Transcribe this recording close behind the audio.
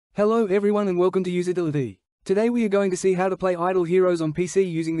Hello everyone and welcome to Usitility. Today we are going to see how to play Idle Heroes on PC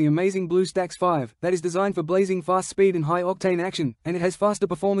using the amazing BlueStacks 5 that is designed for blazing fast speed and high-octane action, and it has faster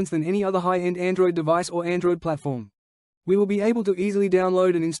performance than any other high-end Android device or Android platform. We will be able to easily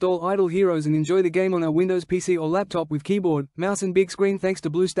download and install Idle Heroes and enjoy the game on our Windows PC or laptop with keyboard, mouse and big screen thanks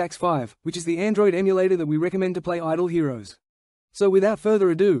to BlueStacks 5, which is the Android emulator that we recommend to play Idle Heroes. So without further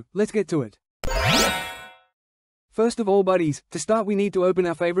ado, let's get to it. First of all buddies, to start we need to open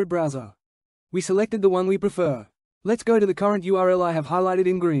our favorite browser. We selected the one we prefer. Let's go to the current URL I have highlighted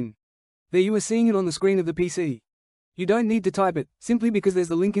in green. There you are seeing it on the screen of the PC. You don't need to type it, simply because there's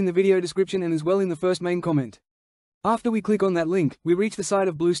the link in the video description and as well in the first main comment. After we click on that link, we reach the site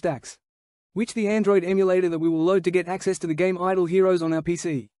of BlueStacks, which the Android emulator that we will load to get access to the game Idle Heroes on our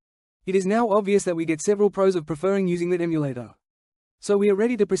PC. It is now obvious that we get several pros of preferring using that emulator. So we are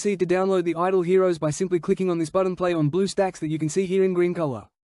ready to proceed to download the Idle Heroes by simply clicking on this button play on BlueStacks that you can see here in green color.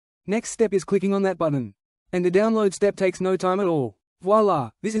 Next step is clicking on that button. And the download step takes no time at all. Voila,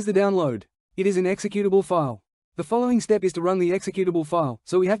 this is the download. It is an executable file. The following step is to run the executable file,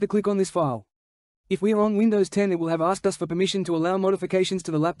 so we have to click on this file. If we are on Windows 10 it will have asked us for permission to allow modifications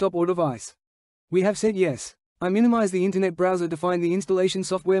to the laptop or device. We have said yes. I minimize the internet browser to find the installation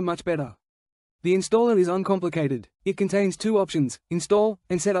software much better. The installer is uncomplicated. It contains two options, install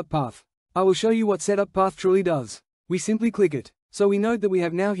and setup path. I will show you what setup path truly does. We simply click it. So we note that we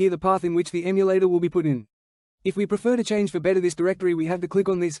have now here the path in which the emulator will be put in. If we prefer to change for better this directory we have to click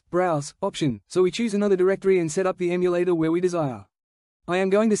on this browse option, so we choose another directory and set up the emulator where we desire. I am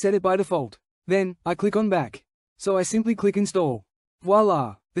going to set it by default. Then, I click on back. So I simply click install.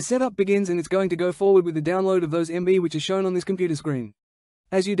 Voila! The setup begins and it's going to go forward with the download of those MB which is shown on this computer screen.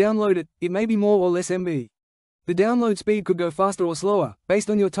 As you download it, it may be more or less MB. The download speed could go faster or slower, based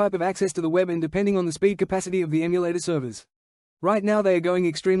on your type of access to the web and depending on the speed capacity of the emulator servers. Right now they are going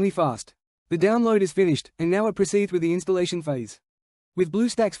extremely fast. The download is finished, and now it proceeds with the installation phase. With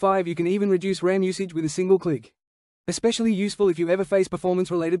BlueStacks 5 you can even reduce RAM usage with a single click. Especially useful if you ever face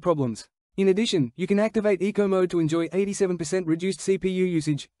performance-related problems. In addition, you can activate Eco Mode to enjoy 87% reduced CPU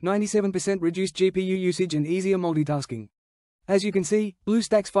usage, 97% reduced GPU usage and easier multitasking. As you can see,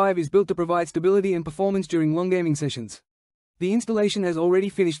 BlueStacks 5 is built to provide stability and performance during long gaming sessions. The installation has already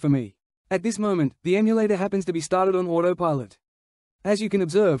finished for me. At this moment, the emulator happens to be started on autopilot. As you can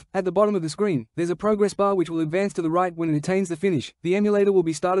observe, at the bottom of the screen, there's a progress bar which will advance to the right when it attains the finish. The emulator will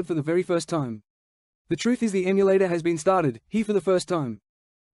be started for the very first time. The truth is the emulator has been started, here for the first time.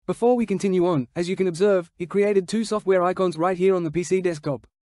 Before we continue on, as you can observe, it created two software icons right here on the PC desktop.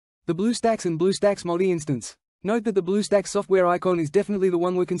 The BlueStacks and BlueStacks multi-instance. Note that the BlueStacks software icon is definitely the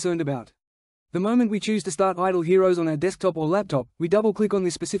one we're concerned about. The moment we choose to start Idle Heroes on our desktop or laptop, we double-click on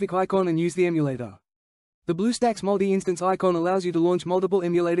this specific icon and use the emulator. The BlueStacks multi-instance icon allows you to launch multiple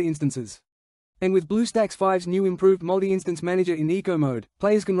emulator instances. And with BlueStacks 5's new improved multi-instance manager in Eco Mode,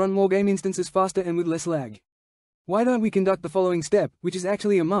 players can run more game instances faster and with less lag. Why don't we conduct the following step, which is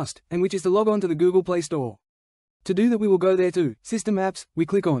actually a must, and which is to log on to the Google Play Store. To do that we will go there to System Apps, we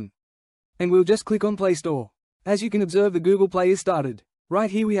click on. And we'll just click on Play Store. As you can observe the Google Play is started.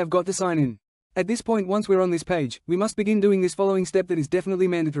 Right here we have got to sign in. At this point once we're on this page, we must begin doing this following step that is definitely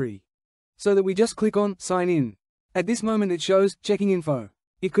mandatory. So that we just click on Sign In. At this moment it shows Checking Info.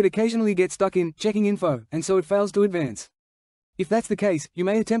 It could occasionally get stuck in Checking Info, and so it fails to advance. If that's the case, you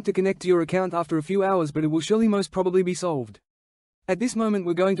may attempt to connect to your account after a few hours but it will surely most probably be solved. At this moment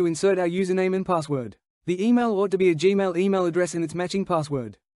we're going to insert our username and password. The email ought to be a Gmail email address and its matching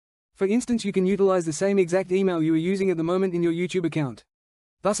password. For instance you can utilize the same exact email you are using at the moment in your YouTube account.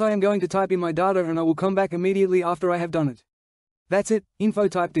 Thus I am going to type in my data and I will come back immediately after I have done it. That's it, info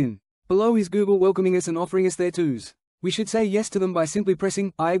typed in. Below is Google welcoming us and offering us their twos. We should say yes to them by simply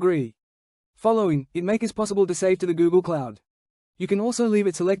pressing, I agree. Following, it makes it possible to save to the Google Cloud. You can also leave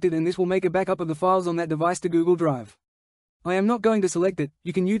it selected and this will make a backup of the files on that device to Google Drive. I am not going to select it,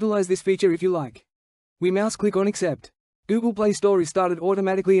 you can utilize this feature if you like. We mouse click on Accept. Google Play Store is started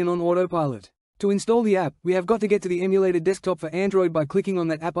automatically and on autopilot. To install the app, we have got to get to the emulator desktop for Android by clicking on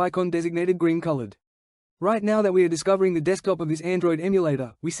that app icon designated green colored. Right now that we are discovering the desktop of this Android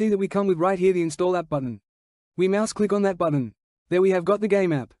emulator, we see that we come with right here the Install App button. We mouse click on that button. There we have got the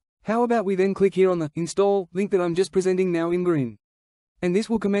game app. How about we then click here on the Install link that I'm just presenting now in green. And this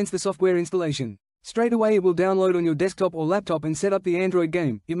will commence the software installation. Straight away it will download on your desktop or laptop and set up the Android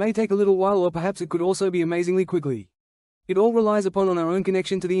game. It may take a little while or perhaps it could also be amazingly quickly. It all relies upon our own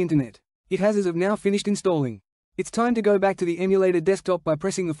connection to the internet. It has as of now finished installing. It's time to go back to the emulator desktop by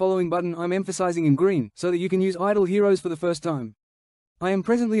pressing the following button I'm emphasizing in green, so that you can use Idle Heroes for the first time. I am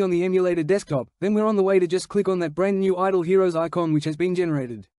presently on the emulator desktop, then we're on the way to just click on that brand new Idle Heroes icon which has been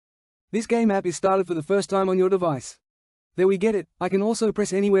generated. This game app is started for the first time on your device. There we get it. I can also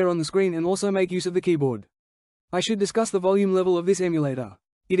press anywhere on the screen and also make use of the keyboard. I should discuss the volume level of this emulator.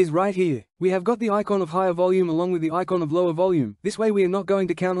 It is right here. We have got the icon of higher volume along with the icon of lower volume. This way we are not going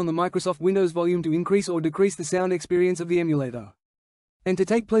to count on the Microsoft Windows volume to increase or decrease the sound experience of the emulator. And to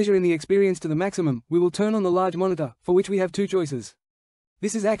take pleasure in the experience to the maximum, we will turn on the large monitor, for which we have two choices.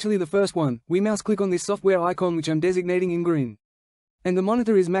 This is actually the first one. We mouse click on this software icon which I'm designating in green. And the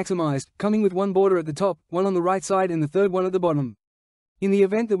monitor is maximized, coming with one border at the top, one on the right side and the third one at the bottom. In the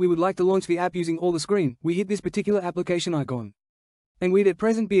event that we would like to launch the app using all the screen, we hit this particular application icon. And we'd at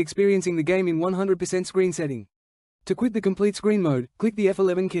present be experiencing the game in 100% screen setting. To quit the complete screen mode, click the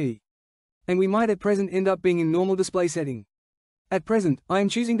F11 key. And we might at present end up being in normal display setting. At present, I am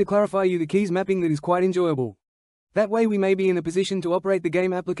choosing to clarify you the keys mapping that is quite enjoyable. That way we may be in a position to operate the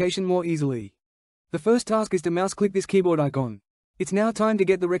game application more easily. The first task is to mouse click this keyboard icon. It's now time to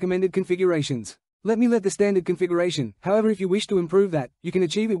get the recommended configurations. Let me let the standard configuration, however if you wish to improve that, you can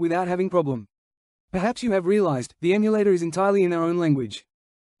achieve it without having problem. Perhaps you have realized, the emulator is entirely in our own language.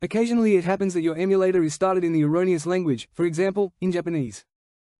 Occasionally it happens that your emulator is started in the erroneous language, for example, in Japanese.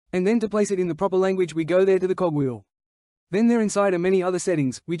 And then to place it in the proper language we go there to the cogwheel. Then there inside are many other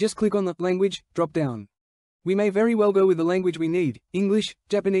settings, we just click on the language drop down. We may very well go with the language we need, English,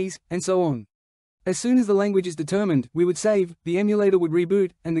 Japanese, and so on. As soon as the language is determined, we would save, the emulator would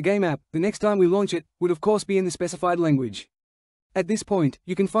reboot, and the game app, the next time we launch it, would of course be in the specified language. At this point,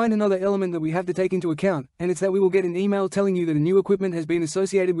 you can find another element that we have to take into account, and it's that we will get an email telling you that a new equipment has been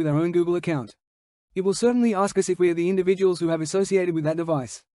associated with our own Google account. It will certainly ask us if we are the individuals who have associated with that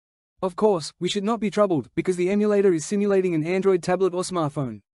device. Of course, we should not be troubled, because the emulator is simulating an Android tablet or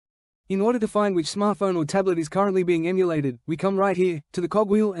smartphone. In order to find which smartphone or tablet is currently being emulated, we come right here, to the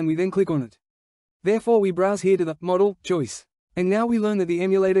cogwheel and we then click on it. Therefore we browse here to the model choice. And now we learn that the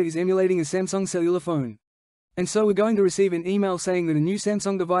emulator is emulating a Samsung cellular phone. And so we're going to receive an email saying that a new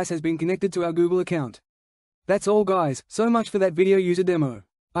Samsung device has been connected to our Google account. That's all guys, so much for that video user demo.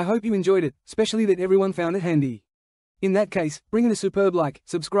 I hope you enjoyed it, especially that everyone found it handy. In that case, bring it a superb like,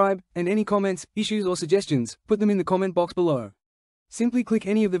 subscribe, and any comments, issues or suggestions, put them in the comment box below. Simply click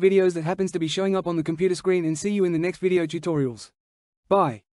any of the videos that happens to be showing up on the computer screen and see you in the next video tutorials. Bye.